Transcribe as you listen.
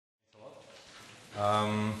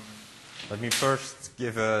Um, Let me first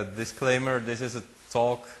give a disclaimer. This is a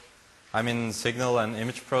talk. I'm in signal and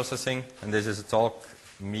image processing, and this is a talk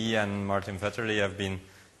me and Martin Vetterli have been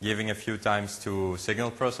giving a few times to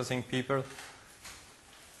signal processing people.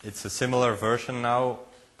 It's a similar version now.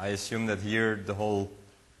 I assume that here the whole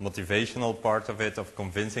motivational part of it, of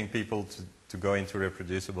convincing people to go into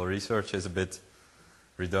reproducible research, is a bit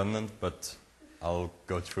redundant, but I'll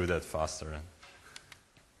go through that faster.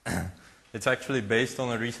 It's actually based on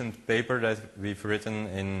a recent paper that we've written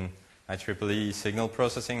in IEEE Signal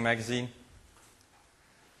Processing magazine.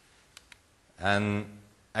 And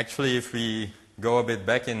actually, if we go a bit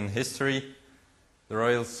back in history, the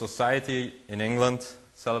Royal Society in England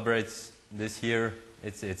celebrates this year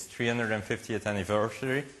its 350th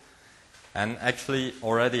anniversary. And actually,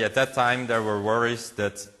 already at that time, there were worries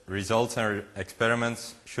that results and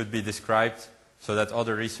experiments should be described so that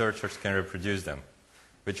other researchers can reproduce them,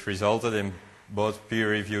 which resulted in both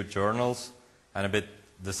peer-reviewed journals and a bit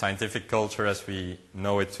the scientific culture as we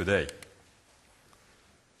know it today.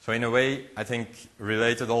 So in a way, I think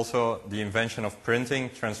related also, the invention of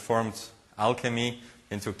printing transformed alchemy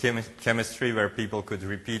into chemistry, where people could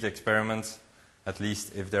repeat experiments, at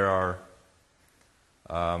least if there are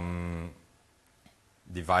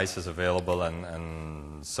devices available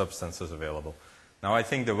and substances available. Now I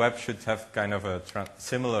think the web should have kind of a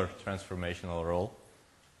similar transformational role.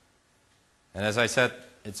 And as I said,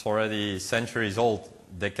 it's already centuries old.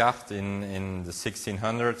 Descartes in the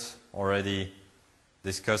 1600s already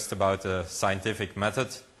discussed about a scientific method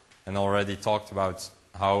and already talked about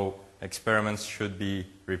how experiments should be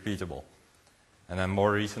repeatable. And then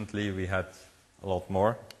more recently we had a lot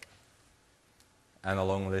more, and a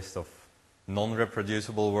long list of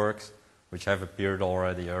non-reproducible works which have appeared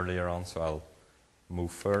already earlier on, so I'll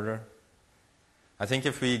move further. I think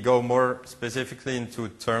if we go more specifically into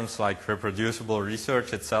terms like reproducible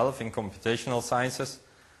research itself in computational sciences,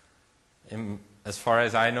 as far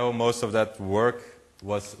as I know, most of that work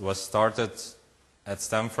was started at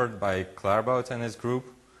Stanford by Claerbout and his group,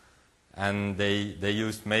 and they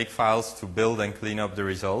used makefiles to build and clean up the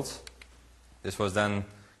results. This was then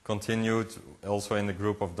continued also in the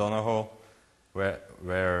group of Donohoe,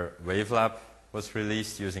 where WaveLab was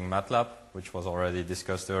released using MATLAB, which was already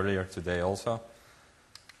discussed earlier today also.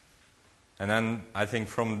 And then I think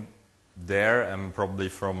from there, and probably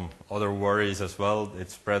from other worries as well, it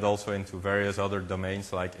spread also into various other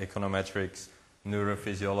domains like econometrics,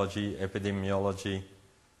 neurophysiology, epidemiology,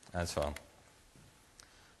 and so on.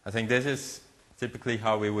 I think this is typically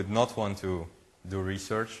how we would not want to do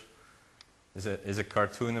research. Is a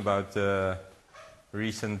cartoon about the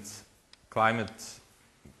recent climate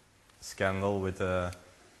scandal with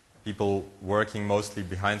people working mostly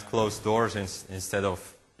behind closed doors instead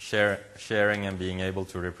of sharing and being able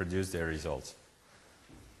to reproduce their results.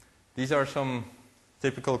 These are some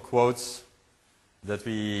typical quotes that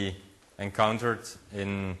we encountered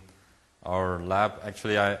in our lab.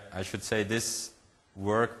 Actually, I should say this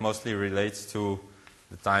work mostly relates to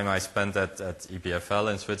the time I spent at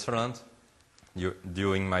EPFL in Switzerland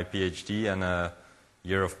doing my PhD and a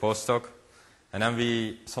year of postdoc. And then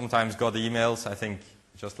we sometimes got emails, I think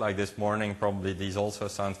just like this morning, probably these also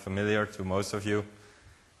sound familiar to most of you.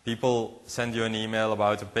 People send you an email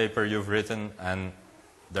about a paper you've written, and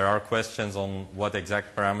there are questions on what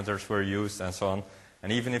exact parameters were used and so on.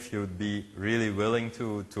 And even if you'd be really willing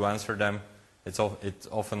to answer them, it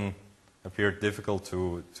often appeared difficult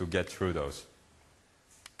to get through those.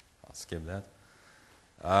 I'll skip that.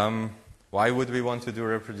 Why would we want to do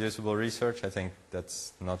reproducible research? I think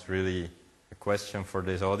that's not really a question for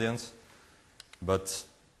this audience. But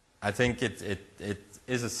I think it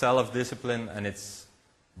is a self-discipline, and it's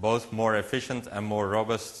both more efficient and more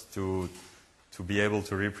robust to be able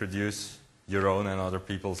to reproduce your own and other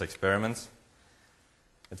people's experiments.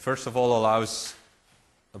 It first of all allows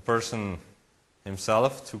a person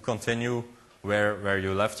himself to continue where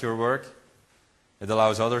you left your work. It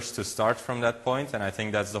allows others to start from that point, and I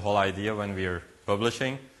think that's the whole idea when we're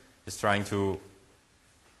publishing, is trying to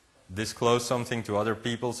disclose something to other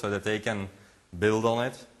people so that they can build on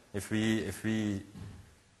it. If we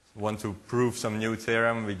want to prove some new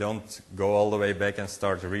theorem, we don't go all the way back and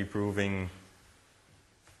start reproving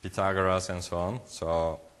Pythagoras and so on.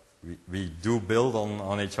 So we do build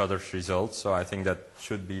on each other's results, so I think that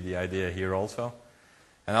should be the idea here also.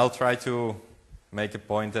 And I'll try to make a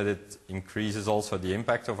point that it increases also the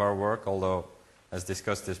impact of our work, although, as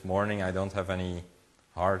discussed this morning, I don't have any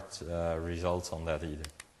hard results on that either.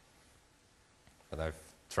 But I've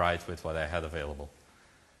tried with what I had available.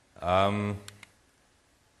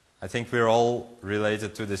 I think we're all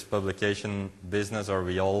related to this publication business, or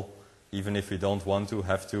we all even if we don't want to,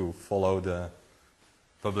 have to follow the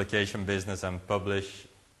publication business and publish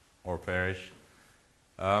or perish.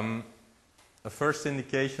 A first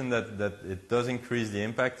indication that it does increase the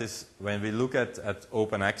impact is when we look at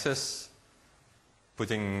open access,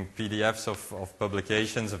 putting PDFs of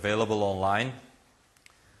publications available online.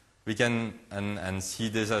 We can and see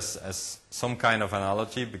this as some kind of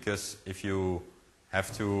analogy, because if you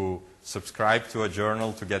have to subscribe to a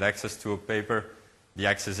journal to get access to a paper, the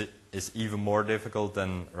access is even more difficult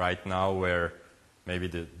than right now, where maybe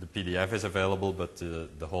the PDF is available, but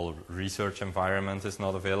the whole research environment is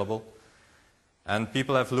not available. And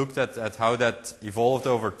people have looked at how that evolved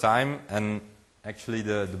over time, and actually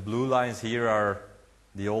the blue lines here are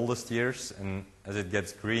the oldest years, and as it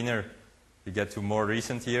gets greener, you get to more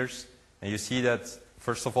recent years. And you see that,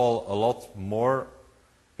 first of all, a lot more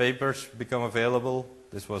papers become available.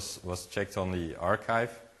 This was checked on the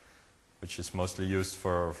archive, which is mostly used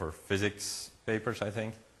for physics papers, I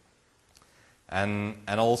think. And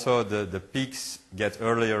also the peaks get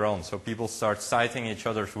earlier on, so people start citing each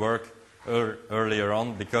other's work earlier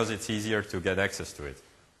on because it's easier to get access to it,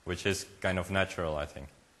 which is kind of natural, I think.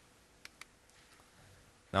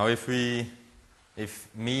 Now, if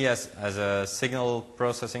me as a signal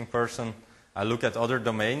processing person, I look at other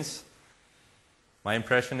domains, my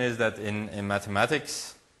impression is that in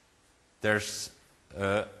mathematics, there's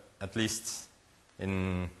at least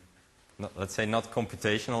in, let's say, not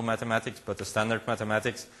computational mathematics, but the standard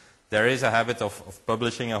mathematics, there is a habit of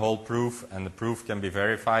publishing a whole proof, and the proof can be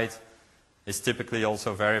verified. It's typically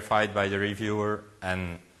also verified by the reviewer,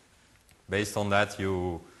 and based on that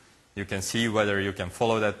you can see whether you can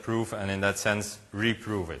follow that proof, and in that sense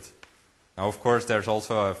reprove it. Now, of course, there's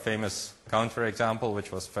also a famous counterexample,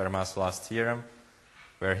 which was Fermat's last theorem,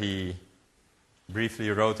 where he briefly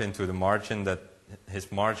wrote into the margin that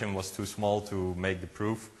his margin was too small to make the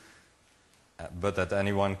proof, but that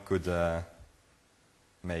anyone could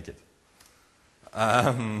make it.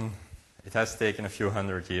 It has taken a few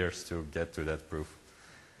hundred years to get to that proof.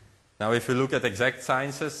 Now, if you look at exact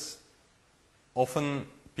sciences, often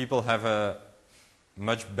people have a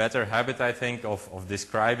much better habit, I think, of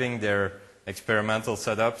describing their experimental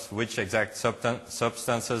setups, which exact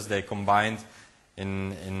substances they combined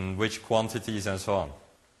in which quantities and so on.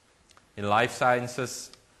 In life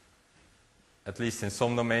sciences, at least in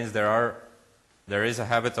some domains, there is a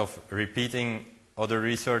habit of repeating other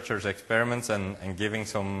researchers' experiments and giving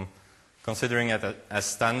some, considering it as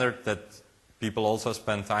standard, that people also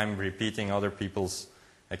spend time repeating other people's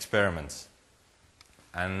experiments.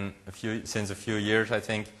 And since a few years, I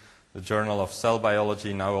think, the Journal of Cell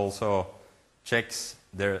Biology now also checks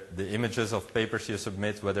the images of papers you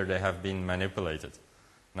submit, whether they have been manipulated.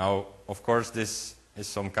 Now, of course, this is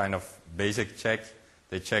some kind of basic check.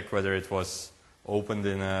 They check whether it was opened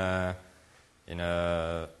in a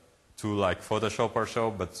tool like Photoshop or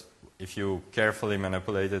so, but if you carefully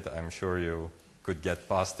manipulate it, I'm sure you could get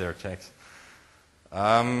past their checks.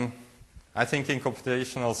 I think in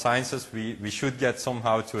computational sciences, we should get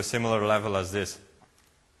somehow to a similar level as this.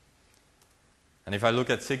 And if I look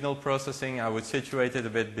at signal processing, I would situate it a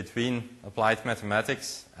bit between applied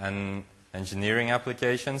mathematics and engineering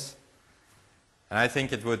applications. And I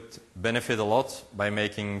think it would benefit a lot by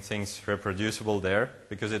making things reproducible there,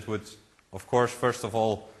 because it would, of course, first of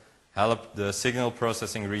all, help the signal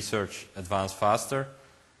processing research advance faster,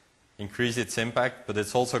 increase its impact, but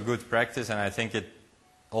it's also good practice, and I think it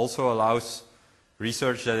also allows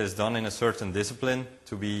research that is done in a certain discipline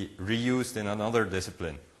to be reused in another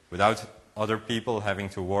discipline without other people having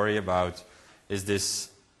to worry about, is this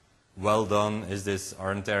well done,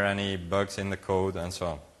 aren't there any bugs in the code, and so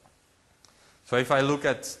on. So if I look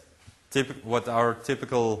at what our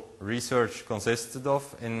typical research consisted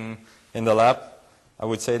of in the lab, I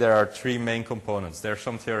would say there are three main components. There's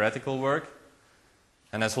some theoretical work,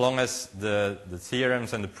 and as long as the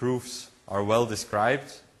theorems and the proofs are well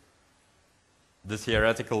described, the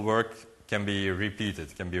theoretical work can be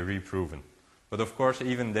repeated, can be reproven. But of course,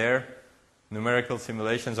 even there, numerical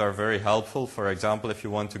simulations are very helpful. For example, if you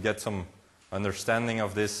want to get some understanding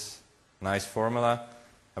of this nice formula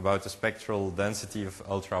about the spectral density of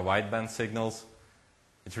ultra-wideband signals,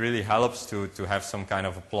 it really helps to have some kind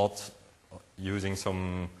of a plot using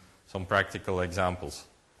some practical examples.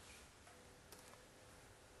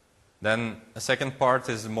 Then a second part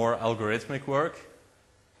is more algorithmic work,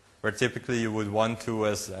 where typically you would want to,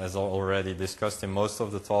 as already discussed in most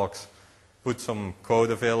of the talks, put some code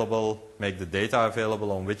available, make the data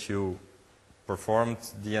available on which you performed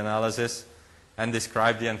the analysis, and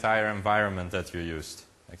describe the entire environment that you used.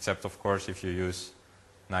 Except, of course, if you use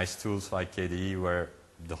nice tools like KDE, where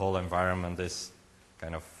the whole environment is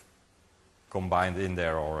kind of combined in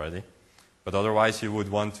there already. But otherwise you would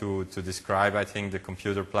want to describe, I think, the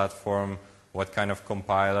computer platform, what kind of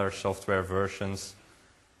compiler, software versions,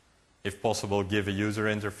 if possible give a user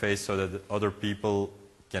interface so that other people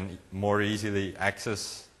can more easily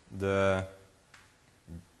access the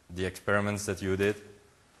experiments that you did.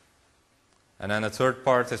 And then the third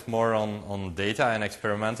part is more on data and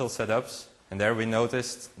experimental setups. And there we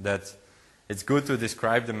noticed that it's good to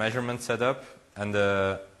describe the measurement setup and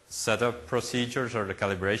the setup procedures or the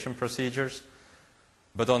calibration procedures.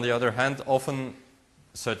 But on the other hand, often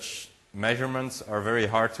such measurements are very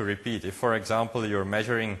hard to repeat. If, for example, you're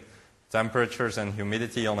measuring temperatures and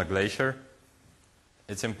humidity on a glacier,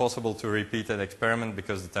 it's impossible to repeat that experiment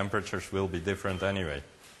because the temperatures will be different anyway.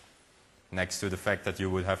 Next to the fact that you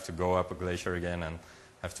would have to go up a glacier again and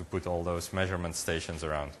have to put all those measurement stations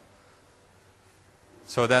around.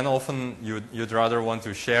 So then often you'd rather want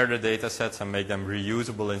to share the data sets and make them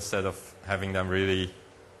reusable instead of having them really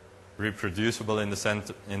reproducible in the sense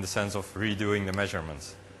of redoing the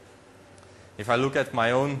measurements. If I look at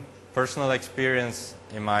my own personal experience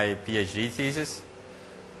in my PhD thesis,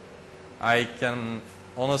 I can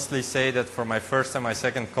honestly say that for my first and my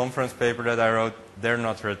second conference paper that I wrote, they're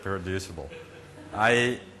not reproducible.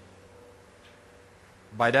 By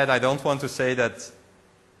that I don't want to say that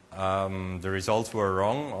the results were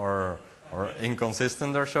wrong or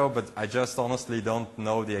inconsistent or so, but I just honestly don't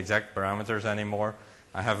know the exact parameters anymore.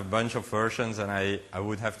 I have a bunch of versions and I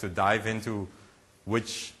would have to dive into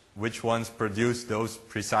which ones produce those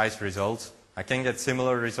precise results. I can get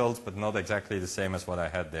similar results, but not exactly the same as what I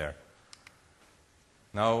had there.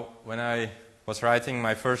 Now, when I was writing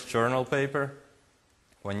my first journal paper,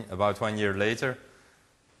 about 1 year later,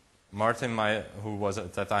 Martin, who was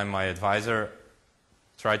at that time my advisor,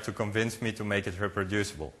 tried to convince me to make it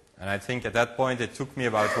reproducible. And I think at that point it took me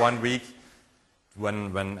about 1 week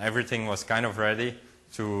when everything was kind of ready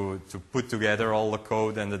to put together all the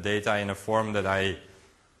code and the data in a form that I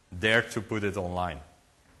dared to put it online.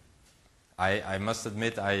 I must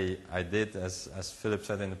admit I did, as Philip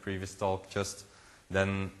said in the previous talk, just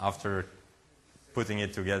then after putting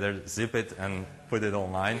it together, zip it and put it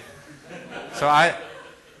online. So I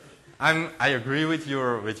agree with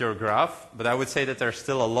your graph, but I would say that there's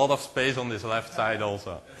still a lot of space on this left side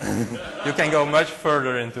also. You can go much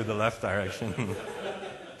further into the left direction.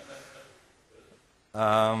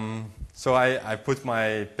 So I put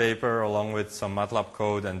my paper along with some MATLAB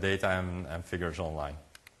code and data and figures online.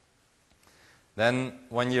 Then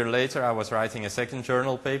 1 year later I was writing a second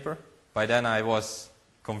journal paper. By then I was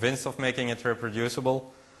convinced of making it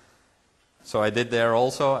reproducible. So I did there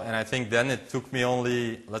also, and I think then it took me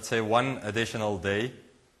only, let's say, 1 additional day,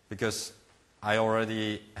 because I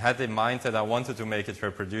already had in mind that I wanted to make it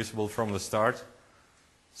reproducible from the start.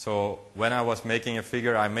 So when I was making a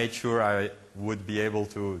figure, I made sure I would be able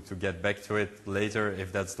to get back to it later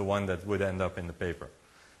if that's the one that would end up in the paper.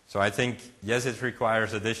 So I think, yes, it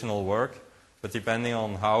requires additional work, but depending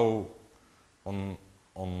on how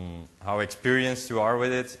experienced you are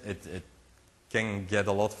with it, it can get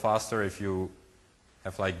a lot faster if you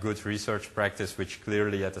have like good research practice, which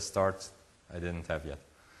clearly at the start I didn't have yet.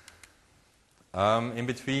 In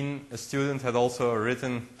between, a student had also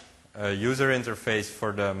written a user interface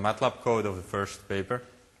for the MATLAB code of the first paper.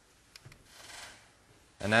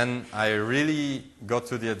 And then I really got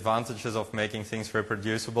to the advantages of making things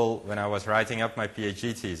reproducible when I was writing up my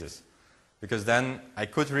PhD thesis. Because then I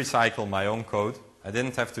could recycle my own code. I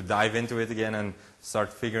didn't have to dive into it again and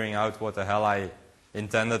start figuring out what the hell I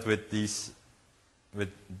intended with these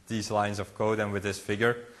lines of code and with this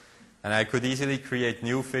figure. And I could easily create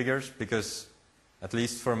new figures because, at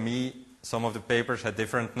least for me, some of the papers had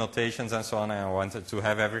different notations and so on, and I wanted to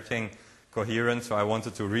have everything coherent, so I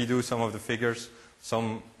wanted to redo some of the figures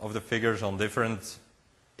on different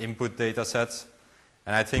input data sets.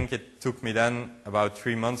 And I think it took me then about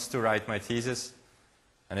 3 months to write my thesis.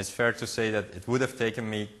 And it's fair to say that it would have taken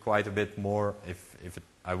me quite a bit more if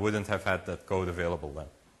I wouldn't have had that code available then.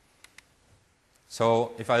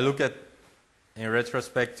 So if I look at, in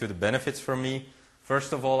retrospect, to the benefits for me,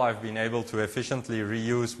 first of all, I've been able to efficiently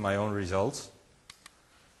reuse my own results.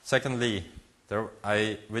 Secondly,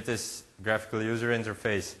 with this graphical user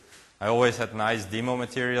interface, I always had nice demo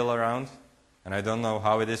material around. And I don't know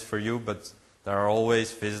how it is for you, but there are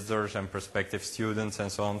always visitors and prospective students and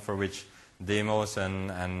so on for which demos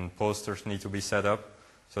and posters need to be set up.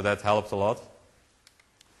 So that helped a lot.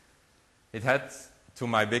 It had, to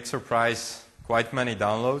my big surprise, quite many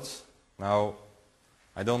downloads. Now,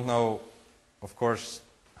 I don't know, of course,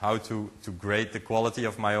 how to grade the quality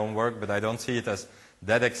of my own work, but I don't see it as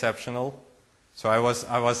that exceptional. So I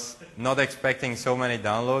was not expecting so many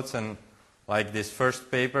downloads, and like this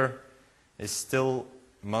first paper is still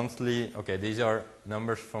monthly. Okay, these are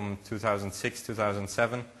numbers from 2006,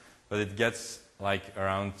 2007, but it gets like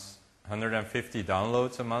around 150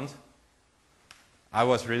 downloads a month. I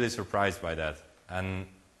was really surprised by that. And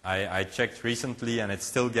I checked recently, and it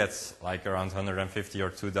still gets like around 150 or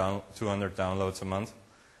 200 downloads a month.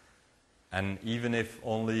 And even if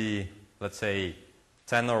only, let's say,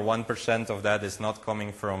 10 or 1% of that is not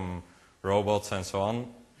coming from robots and so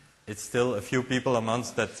on, it's still a few people a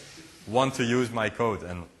month that want to use my code,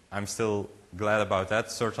 and I'm still glad about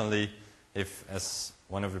that. Certainly, if, as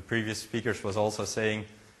one of the previous speakers was also saying,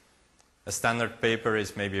 a standard paper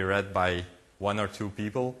is maybe read by 1 or 2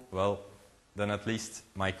 people, well, then at least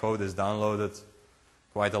my code is downloaded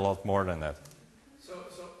quite a lot more than that. So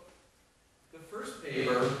the first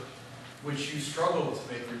paper, which you struggled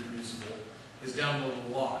to make reproducible, is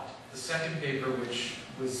downloaded a lot. The second paper, which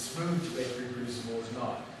was smooth to make reproducible, is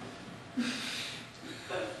not.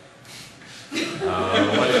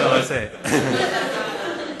 What shall I say?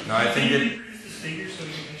 No, I think it...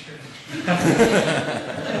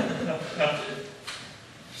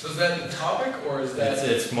 So is that the topic, or is that...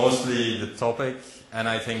 It's mostly the topic, and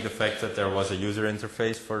I think the fact that there was a user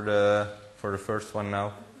interface for the first one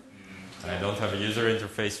now. I don't have a user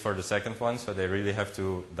interface for the second one, so they really have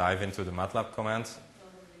to dive into the MATLAB commands.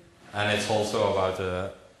 And it's also about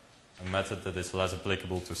a method that is less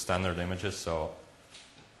applicable to standard images, so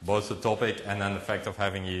both the topic and then the fact of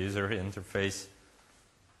having a user interface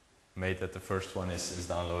made that the first one is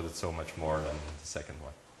downloaded so much more than the second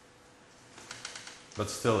one. But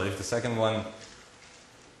still, if the second one,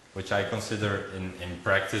 which I consider in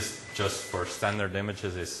practice just for standard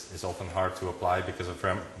images, is often hard to apply because of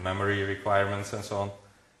memory requirements and so on,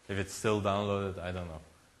 if it's still downloaded, I don't know,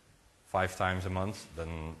 5 times a month,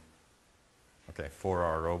 then, okay, 4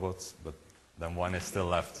 are robots, but then 1 is still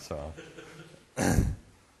left, so...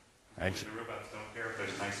 Actually, the robots don't care if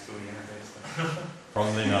there's nice tuning interface.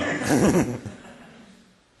 Probably not.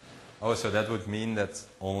 Oh, so that would mean that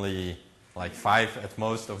only like 5 at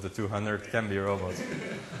most of the 200 can be robots.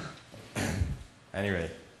 Anyway,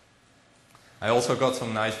 I also got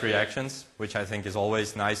some nice reactions, which I think is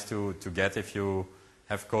always nice to get if you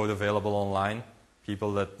have code available online.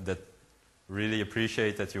 People that really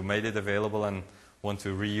appreciate that you made it available and want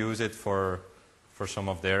to reuse it for some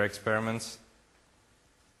of their experiments.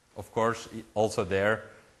 Of course, also there,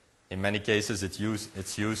 in many cases, it's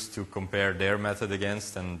used to compare their method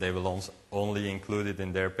against, and they will only include it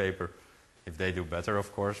in their paper if they do better,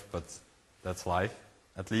 of course, but that's life.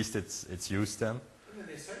 At least it's used then.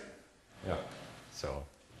 Yeah, so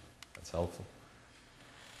that's helpful.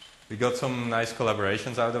 We got some nice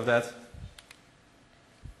collaborations out of that.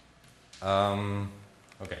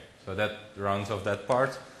 Okay, so that rounds off that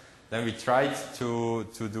part. Then we tried to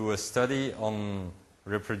do a study on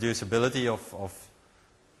reproducibility of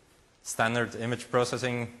standard image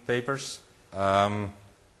processing papers.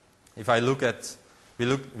 If I look at,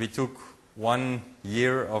 we took 1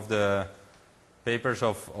 year of the papers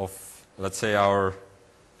of let's say our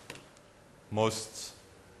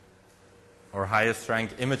highest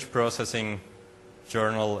ranked image processing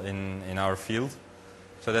journal in our field.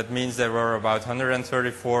 So that means there were about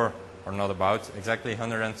 134, or not about, exactly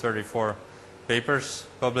 134 papers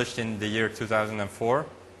published in the year 2004.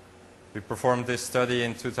 We performed this study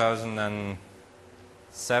in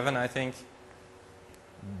 2007, I think.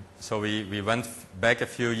 So we went back a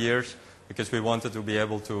few years because we wanted to be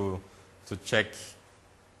able to check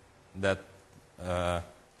that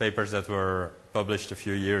papers that were published a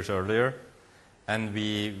few years earlier. And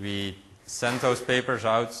we sent those papers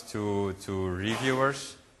out to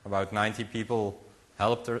reviewers. About 90 people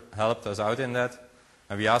helped us out in that.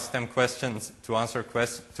 And we asked them questions to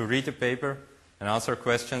read the paper and answer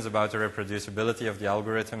questions about the reproducibility of the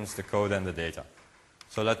algorithms, the code, and the data.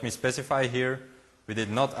 So let me specify here, we did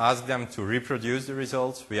not ask them to reproduce the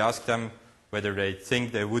results. We asked them whether they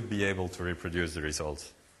think they would be able to reproduce the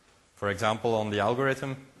results. For example, on the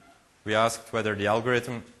algorithm, we asked whether the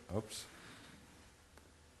algorithm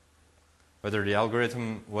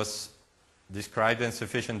was described in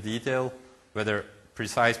sufficient detail, whether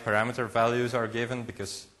precise parameter values are given,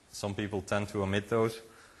 because some people tend to omit those,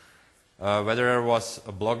 whether there was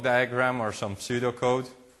a block diagram or some pseudocode,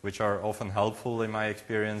 which are often helpful in my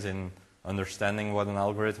experience in understanding what an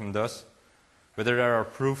algorithm does, whether there are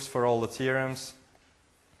proofs for all the theorems,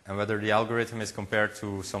 and whether the algorithm is compared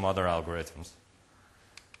to some other algorithms.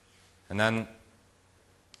 And then,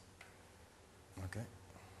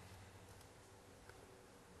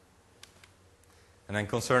 And then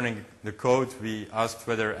concerning the code, we asked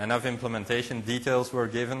whether enough implementation details were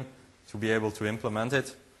given to be able to implement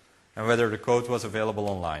it. and whether the code was available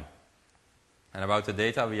online. And about the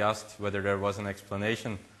data, we asked whether there was an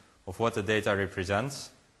explanation of what the data represents.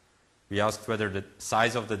 We asked whether the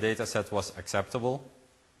size of the data set was acceptable.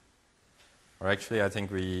 Or actually, I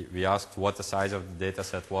think we asked what the size of the data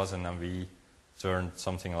set was, and then we turned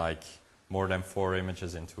something like more than 4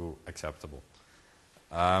 images into acceptable.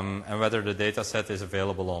 And whether the data set is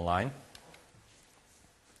available online.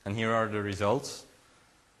 And here are the results.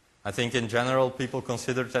 I think in general, people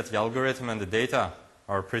consider that the algorithm and the data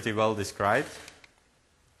are pretty well described.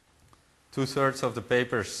 2/3 of the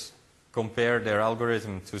papers compare their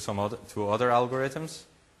algorithm to other algorithms,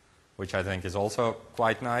 which I think is also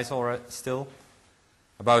quite nice still.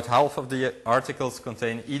 About half of the articles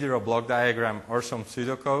contain either a block diagram or some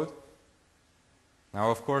pseudocode.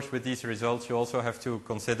 Now, of course, with these results, you also have to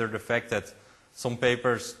consider the fact that some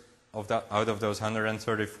papers out of those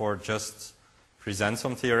 134 just present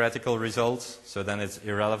some theoretical results, so then it's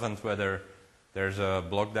irrelevant whether there's a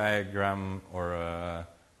block diagram or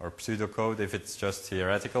pseudocode if it's just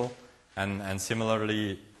theoretical. And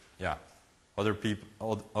similarly, yeah,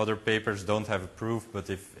 other papers don't have a proof, but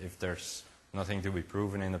if there's nothing to be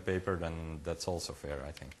proven in a paper, then that's also fair,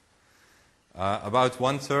 I think. About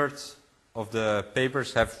 1/3 of the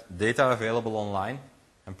papers have data available online,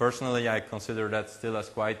 and personally I consider that still as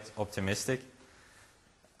quite optimistic.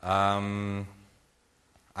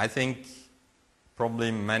 I think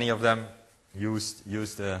probably many of them use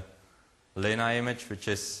the Lena image, which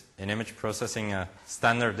is in image processing a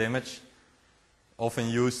standard image, often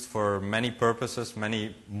used for many purposes,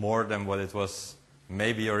 many more than what it was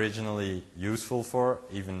maybe originally useful for,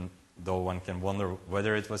 even though one can wonder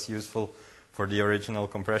whether it was useful for the original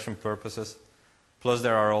compression purposes. Plus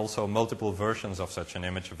there are also multiple versions of such an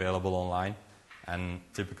image available online, and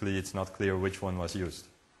typically it's not clear which one was used.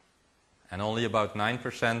 And only about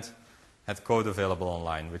 9% had code available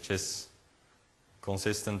online, which is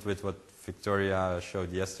consistent with what Victoria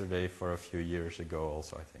showed yesterday for a few years ago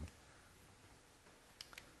also, I think.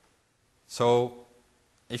 So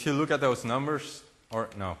if you look at those numbers,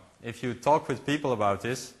 if you talk with people about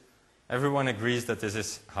this, everyone agrees that this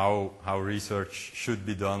is how research should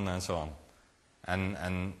be done and so on.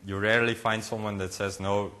 And you rarely find someone that says,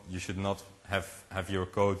 no, you should not have your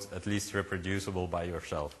code at least reproducible by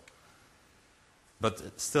yourself.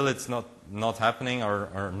 But still it's not happening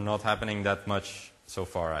or not happening that much so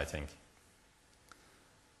far, I think.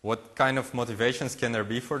 What kind of motivations can there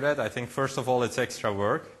be for that? I think first of all it's extra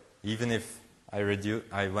work. Even if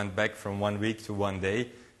I went back from 1 week to 1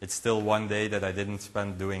 day, it's still 1 day that I didn't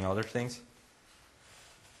spend doing other things.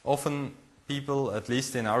 Often people, at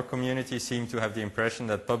least in our community, seem to have the impression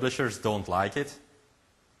that publishers don't like it.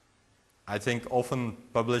 I think often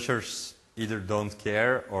publishers either don't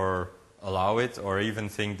care or allow it, or even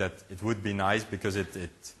think that it would be nice because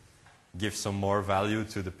it gives some more value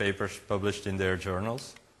to the papers published in their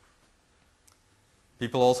journals.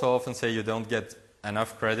 People also often say you don't get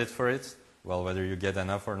enough credit for it. Well, whether you get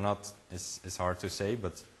enough or not is hard to say,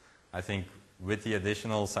 but I think with the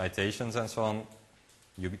additional citations and so on,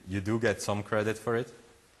 you do get some credit for it.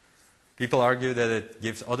 People argue that it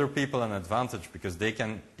gives other people an advantage because they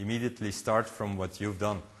can immediately start from what you've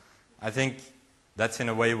done. I think that's in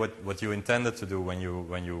a way what you intended to do when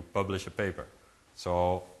you publish a paper.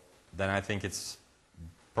 So then I think it's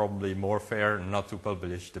probably more fair not to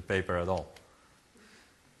publish the paper at all.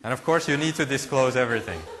 And of course you need to disclose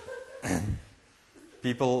everything.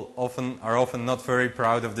 People are often not very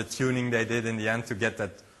proud of the tuning they did in the end to get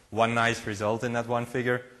that one nice result in that one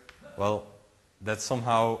figure. Well, that's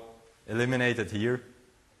somehow eliminated here.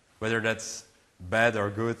 Whether that's bad or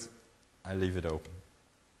good, I leave it open.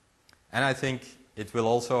 And I think it will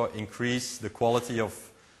also increase the quality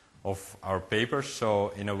of our papers. So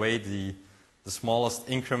in a way, the smallest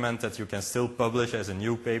increment that you can still publish as a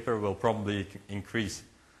new paper will probably increase.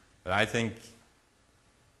 But I think,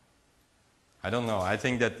 I don't know, I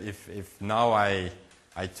think that if now I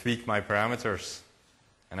tweak my parameters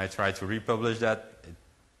and I try to republish that,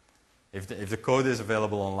 if the code is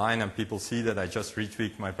available online and people see that I just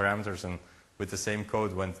retweaked my parameters and with the same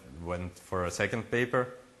code went for a second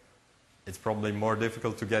paper, it's probably more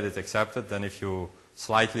difficult to get it accepted than if you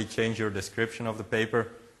slightly change your description of the paper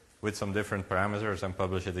with some different parameters and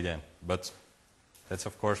publish it again. But that's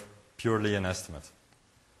of course purely an estimate.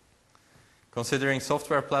 Considering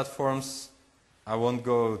software platforms, I won't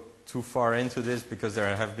go too far into this because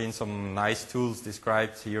there have been some nice tools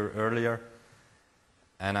described here earlier,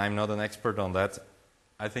 and I'm not an expert on that.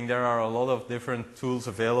 I think there are a lot of different tools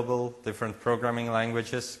available, different programming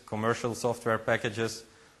languages, commercial software packages,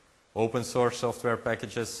 open source software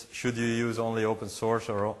packages. Should you use only open source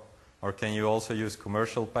or Or can you also use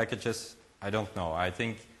commercial packages? I don't know. I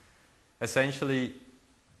think essentially,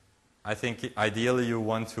 ideally you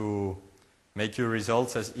want to make your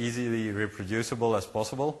results as easily reproducible as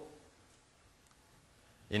possible.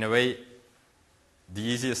 In a way, the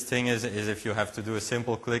easiest thing is if you have to do a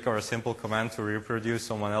simple click or a simple command to reproduce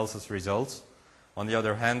someone else's results. On the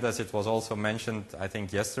other hand, as it was also mentioned, I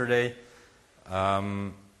think yesterday,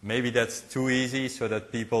 maybe that's too easy so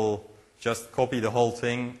that people just copy the whole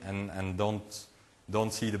thing and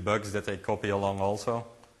don't see the bugs that they copy along also.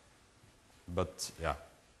 But yeah,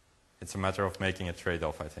 it's a matter of making a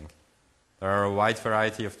trade-off, I think. There are a wide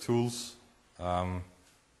variety of tools.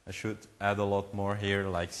 I should add a lot more here,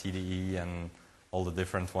 like CDE and all the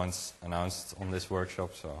different ones announced on this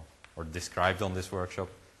workshop, or described on this workshop.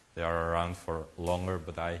 They are around for longer,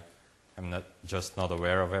 but I am just not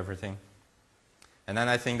aware of everything. And then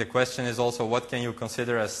I think the question is also, what can you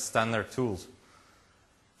consider as standard tools?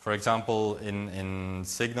 For example, in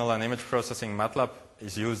signal and image processing, MATLAB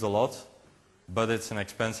is used a lot, but it's an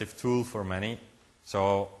expensive tool for many.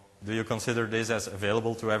 So do you consider this as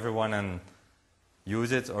available to everyone and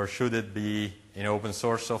use it, or should it be in open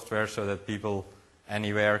source software so that people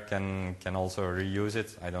anywhere can also reuse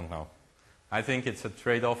it? I don't know. I think it's a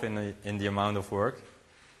trade-off in the amount of work.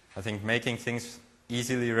 I think making things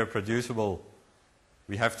easily reproducible,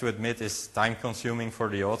 we have to admit, is time-consuming for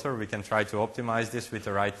the author. We can try to optimize this with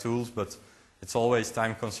the right tools, but it's always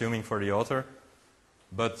time-consuming for the author.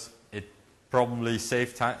 But it probably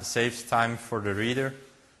saves time for the reader.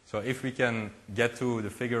 So if we can get to the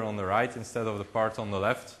figure on the right instead of the part on the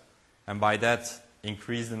left, and by that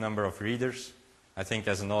increase the number of readers, I think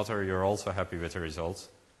as an author you're also happy with the results.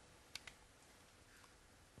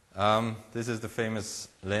 This is the famous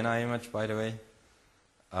Lena image, by the way.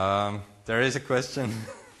 There is a question.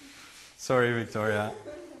 Sorry, Victoria.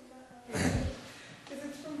 Because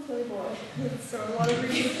it's from Playboy, so a lot of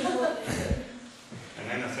readers.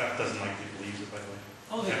 And NSF doesn't like people use it, by the way.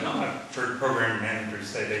 Oh, they And don't? I've heard program managers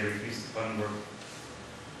say they refuse to fund work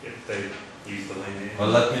if they use the Lena image. Well,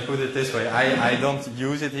 let me put it this way. I don't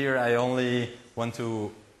use it here. I only want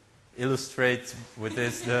to illustrate with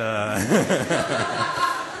this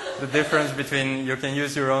the difference between you can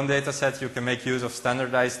use your own data set, you can make use of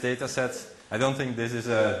standardized data sets. I don't think this is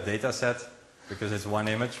a data set because it's one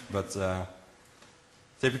image, but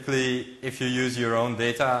typically if you use your own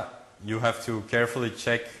data, you have to carefully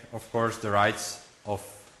check, of course, the rights of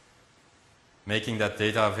making that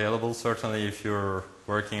data available. Certainly if you're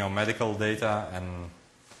working on medical data and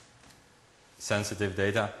sensitive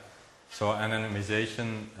data. So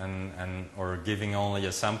anonymization or giving only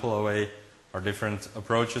a sample away are different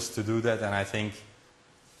approaches to do that, and I think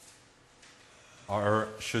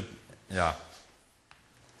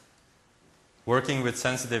working with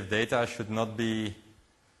sensitive data should not be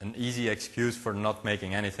an easy excuse for not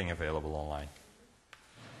making anything available online.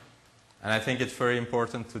 And I think it's very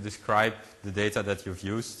important to describe the data that you've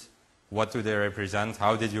used. What do they represent?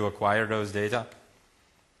 How did you acquire those data?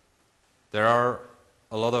 There are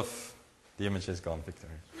a lot of... The image is gone,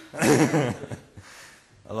 Victoria.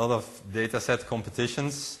 A lot of dataset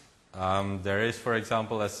competitions. There is, for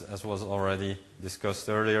example, as was already discussed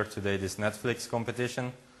earlier today, this Netflix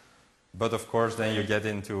competition. But of course, then you get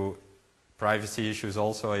into privacy issues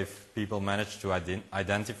also if people manage to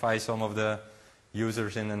identify some of the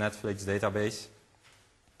users in the Netflix database.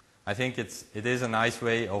 I think it is a nice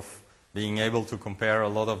way of being able to compare a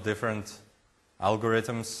lot of different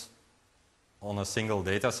algorithms on a single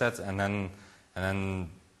data set and then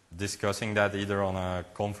discussing that either on a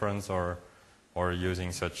conference or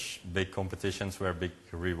using such big competitions where big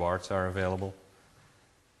rewards are available.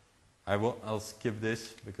 I'll skip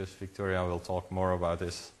this because Victoria will talk more about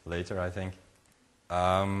this later, I think.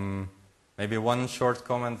 Maybe one short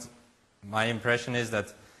comment. My impression is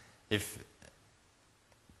that if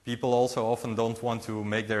people also often don't want to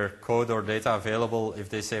make their code or data available if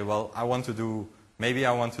they say, well, maybe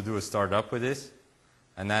I want to do a startup with this,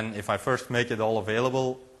 and then if I first make it all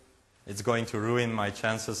available, it's going to ruin my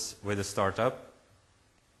chances with a startup.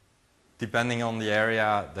 Depending on the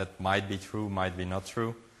area, that might be true, might be not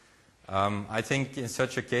true. I think in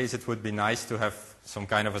such a case it would be nice to have some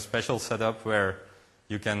kind of a special setup where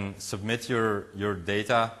you can submit your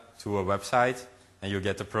data to a website and you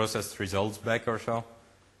get the processed results back or so,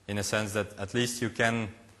 in a sense that at least you can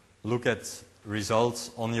look at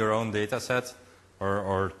results on your own data set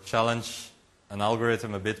or challenge an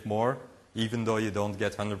algorithm a bit more, even though you don't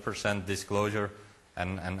get 100% disclosure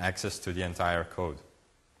and access to the entire code.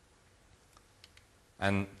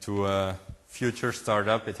 And to a future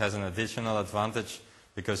startup, it has an additional advantage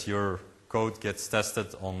because your code gets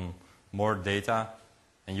tested on more data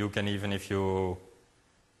And you can, even if you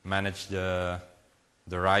manage the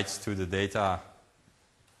rights to the data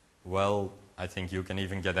well, I think you can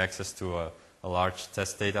even get access to a large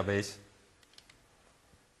test database.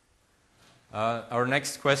 Our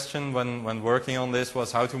next question when working on this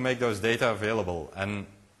was how to make those data available. And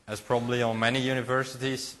as probably on many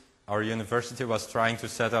universities, our university was trying to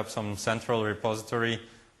set up some central repository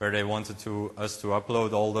where they wanted us to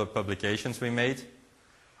upload all the publications we made.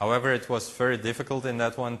 However, it was very difficult in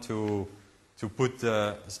that one to put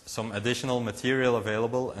some additional material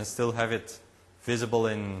available and still have it visible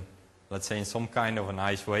in, let's say, in some kind of a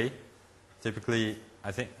nice way. Typically,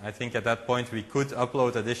 I think at that point we could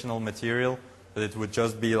upload additional material, but it would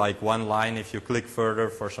just be like one line if you click further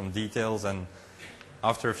for some details, and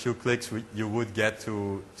after a few clicks you would get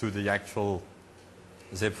to the actual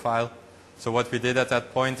zip file. So what we did at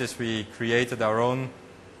that point is we created our own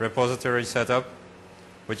repository setup,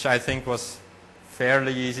 which I think was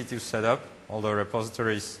fairly easy to set up, although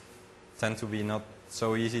repositories tend to be not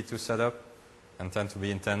so easy to set up and tend to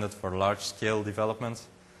be intended for large-scale development.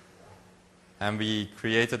 And we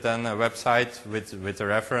created then a website with the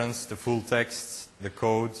reference, the full text, the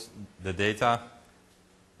code, the data.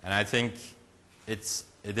 And I think it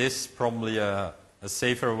is probably a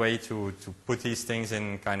safer way to put these things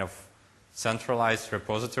in kind of centralized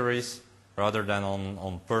repositories rather than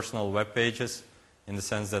on personal web pages, in the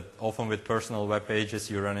sense that often with personal web pages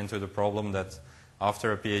you run into the problem that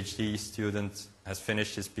after a PhD student has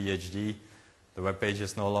finished his PhD, the web page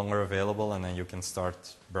is no longer available, and then you can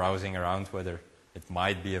start browsing around whether it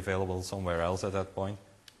might be available somewhere else at that point.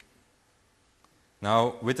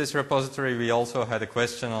 Now, with this repository, we also had a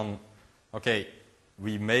question on, okay,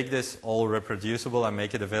 we make this all reproducible and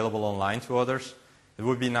make it available online to others. It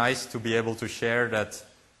would be nice to be able to share that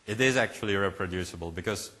it is actually reproducible,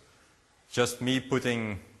 because just me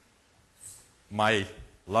putting my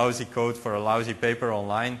lousy code for a lousy paper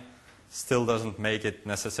online still doesn't make it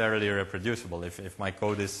necessarily reproducible. If my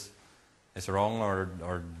code is wrong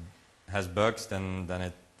or has bugs, then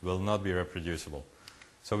it will not be reproducible.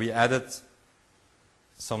 So we added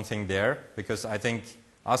something there, because I think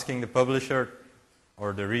asking the publisher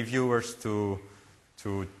or the reviewers to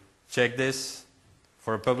check this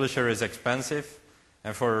for a publisher is expensive,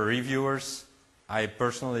 and for reviewers, I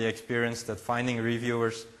personally experienced that finding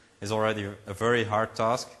reviewers is already a very hard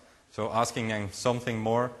task. So asking them something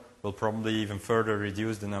more will probably even further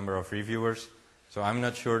reduce the number of reviewers. So I'm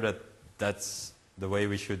not sure that that's the way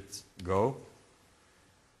we should go.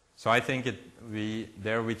 So I think we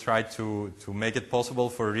tried to make it possible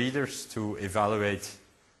for readers to evaluate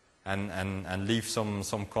and leave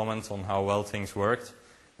some comments on how well things worked.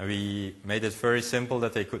 And we made it very simple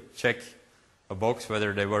that they could check a box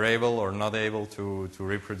whether they were able or not able to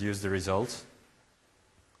reproduce the results.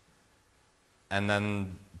 And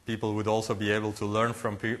then people would also be able to learn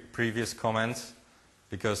from previous comments,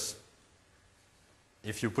 because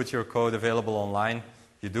if you put your code available online,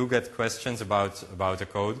 you do get questions about the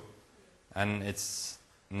code, and it's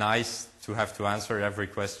nice to have to answer every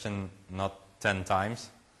question not 10 times.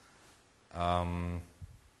 On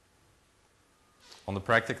the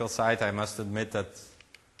practical side, I must admit that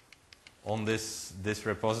on this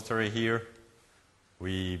repository here,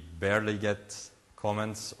 we barely get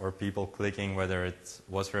comments or people clicking whether it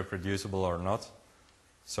was reproducible or not.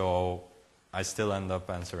 So I still end up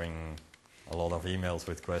answering a lot of emails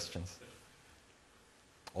with questions.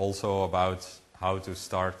 Also about how to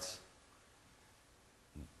start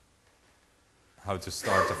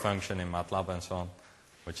a function in MATLAB and so on,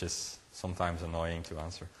 which is sometimes annoying to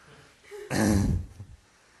answer.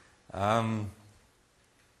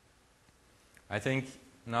 I think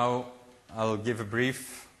now I'll give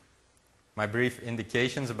my brief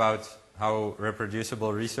indications about how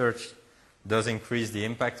reproducible research does increase the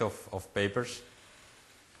impact of papers.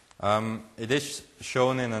 It is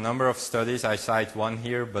shown in a number of studies. I cite one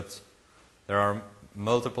here, but there are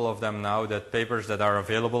multiple of them now, that papers that are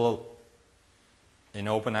available in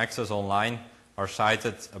open access online are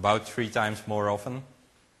cited about 3 times more often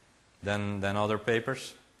than other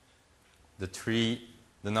papers. The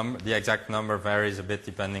exact number varies a bit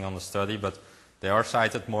depending on the study, but they are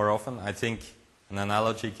cited more often. I think an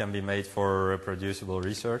analogy can be made for reproducible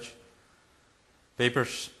research.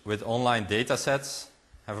 Papers with online data sets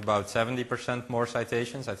have about 70% more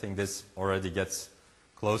citations. I think this already gets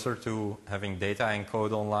closer to having data and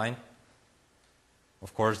code online.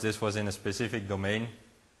 Of course, this was in a specific domain.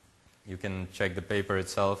 You can check the paper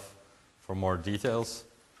itself for more details.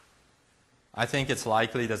 I think it's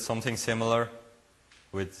likely that something similar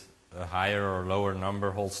with a higher or lower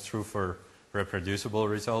number holds true for reproducible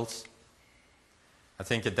results. I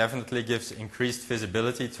think it definitely gives increased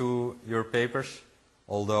visibility to your papers,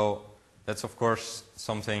 although that's of course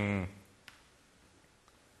something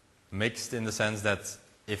mixed in the sense that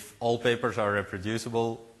if all papers are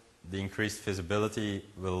reproducible, the increased visibility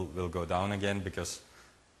will go down again because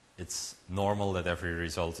it's normal that every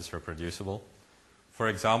result is reproducible. For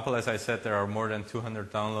example, as I said, there are more than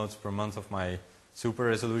 200 downloads per month of my super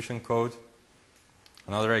resolution code.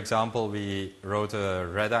 Another example, we wrote a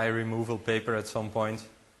red eye removal paper at some point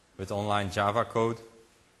with online Java code.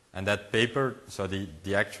 And that paper, so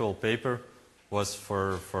the actual paper, was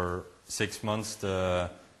for 6 months the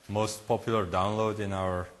most popular download in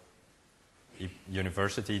our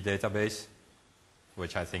university database,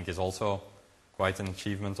 which I think is also quite an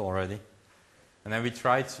achievement already. And then we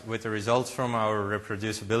tried with the results from our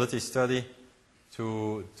reproducibility study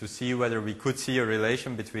to see whether we could see a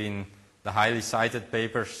relation between the highly cited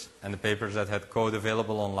papers and the papers that had code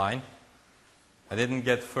available online. I didn't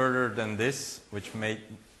get further than this, which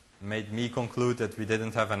made me conclude that we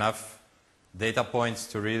didn't have enough data points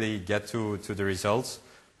to really get to the results.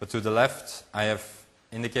 But to the left, I have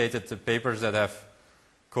indicated the papers that have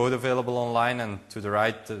code available online, and to the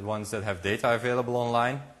right, the ones that have data available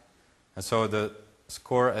online. And so the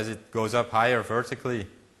score, as it goes up higher vertically,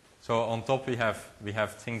 so on top we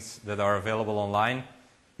have things that are available online.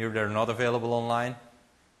 Here they're not available online.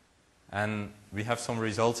 And we have some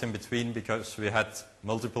results in between because we had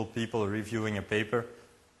multiple people reviewing a paper.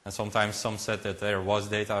 And sometimes some said that there was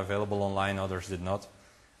data available online, others did not.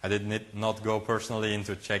 I did not go personally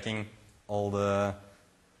into checking all the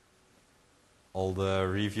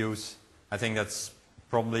reviews. I think that's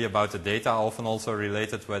probably about the data, often also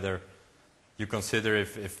related whether you consider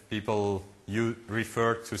if people you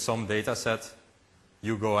refer to some data set,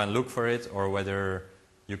 you go and look for it, or whether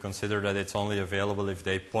you consider that it's only available if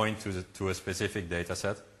they point to a specific data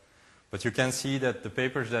set. But you can see that the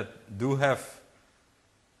papers that do have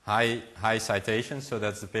high citations, so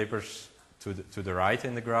that's the papers to the right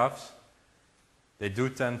in the graphs, they do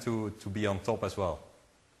tend to be on top as well.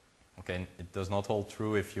 Okay, it does not hold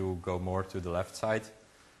true if you go more to the left side.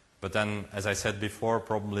 But then, as I said before,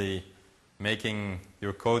 probably making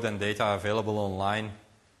your code and data available online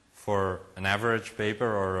for an average paper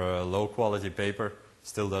or a low quality paper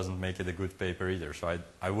still doesn't make it a good paper either. So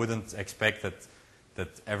I wouldn't expect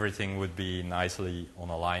that everything would be nicely on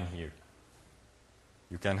a line here.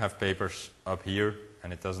 You can have papers up here,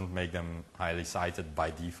 and it doesn't make them highly cited by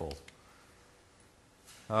default.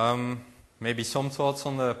 Maybe some thoughts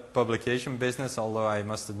on the publication business, although I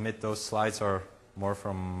must admit those slides are more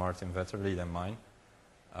from Martin Vetterli than mine.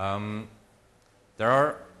 There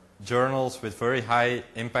are journals with very high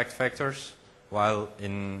impact factors, while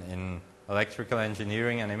in electrical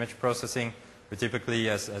engineering and image processing, we typically,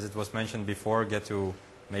 as it was mentioned before, get to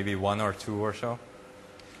maybe 1 or 2 or so.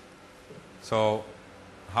 So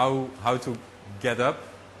how to get up?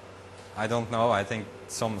 I don't know. I think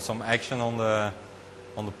some action on the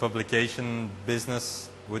publication business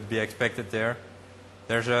would be expected there.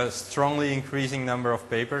 There's a strongly increasing number of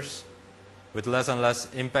papers with less and less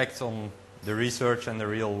impact on the research and the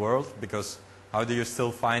real world, because how do you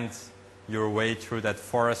still find your way through that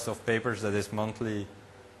forest of papers that is monthly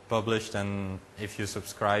published and, if you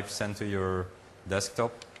subscribe, sent to your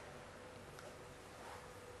desktop?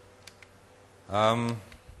 How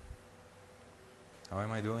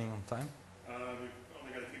am I doing on time? We've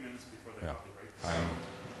only got a few minutes before the coffee break. I'm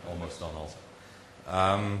almost done also.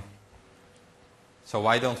 So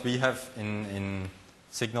why don't we have in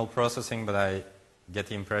signal processing, but I get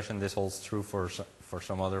the impression this holds true for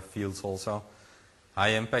some other fields also,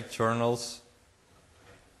 high impact journals,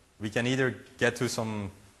 we can either get to some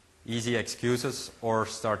easy excuses or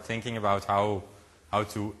start thinking about how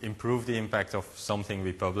to improve the impact of something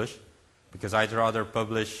we publish. Because I'd rather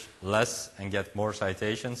publish less and get more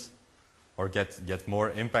citations or get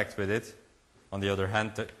more impact with it. On the other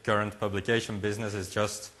hand, the current publication business is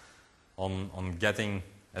just on getting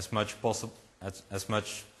as much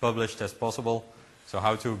published as possible. So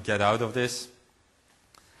how to get out of this?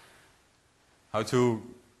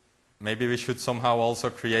 Maybe we should somehow also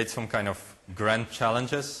create some kind of grand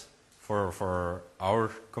challenges for our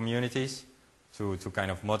communities to kind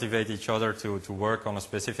of motivate each other to work on a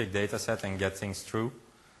specific data set and get things through.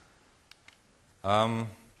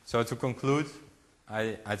 So to conclude,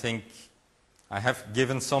 I think I have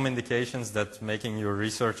given some indications that making your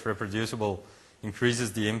research reproducible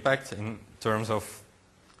increases the impact in terms of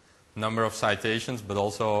number of citations, but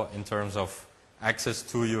also in terms of access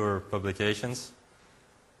to your publications.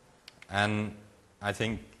 And I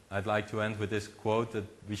think I'd like to end with this quote that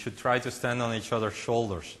we should try to stand on each other's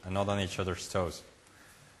shoulders and not on each other's toes.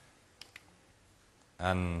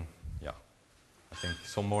 And yeah, I think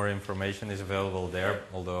some more information is available there,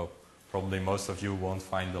 although probably most of you won't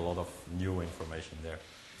find a lot of new information there.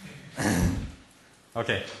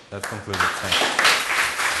 Okay, that's concluded. Thanks.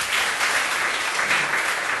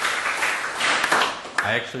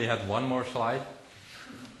 I actually had one more slide.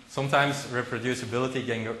 Sometimes reproducibility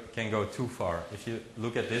can go too far. If you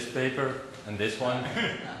look at this paper and this one,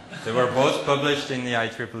 they were both published in the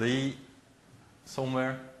IEEE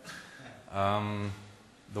somewhere.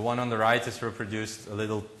 The one on the right is reproduced a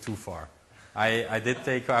little too far. I did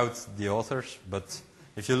take out the authors, but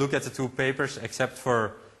if you look at the two papers, except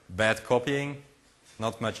for bad copying,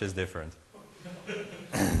 not much is different. Yeah,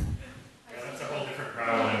 that's a whole different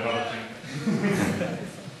problem in publishing.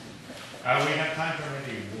 We have time for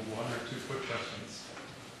maybe one or two quick questions.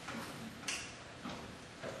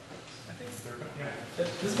 I think Yeah.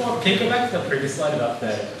 this one, can you go back to the previous slide about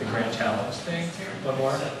the grand challenge thing? One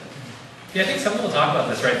more? Yeah, I think some people talk about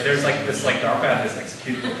this, right? There's like this, like DARPA had this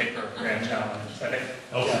executable paper grand challenge. I think.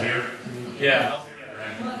 Elsevier? Yeah.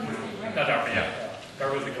 Not DARPA, yeah.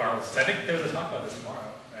 DARPA was the car. I think there's a talk about this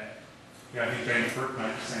tomorrow, right? Yeah, I think James Burke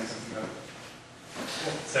might be saying something about it.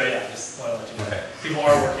 So yeah, just want to let you know. Okay. People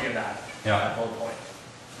are working in that. Yeah. That whole point.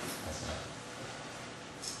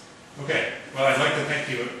 Okay, well, I'd like to thank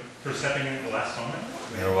you for stepping in at the last moment.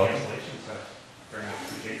 You're welcome. Congratulations. Very much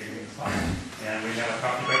appreciate you being on. And we have a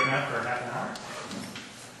coffee break now for half an hour.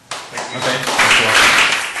 Thank you. Okay.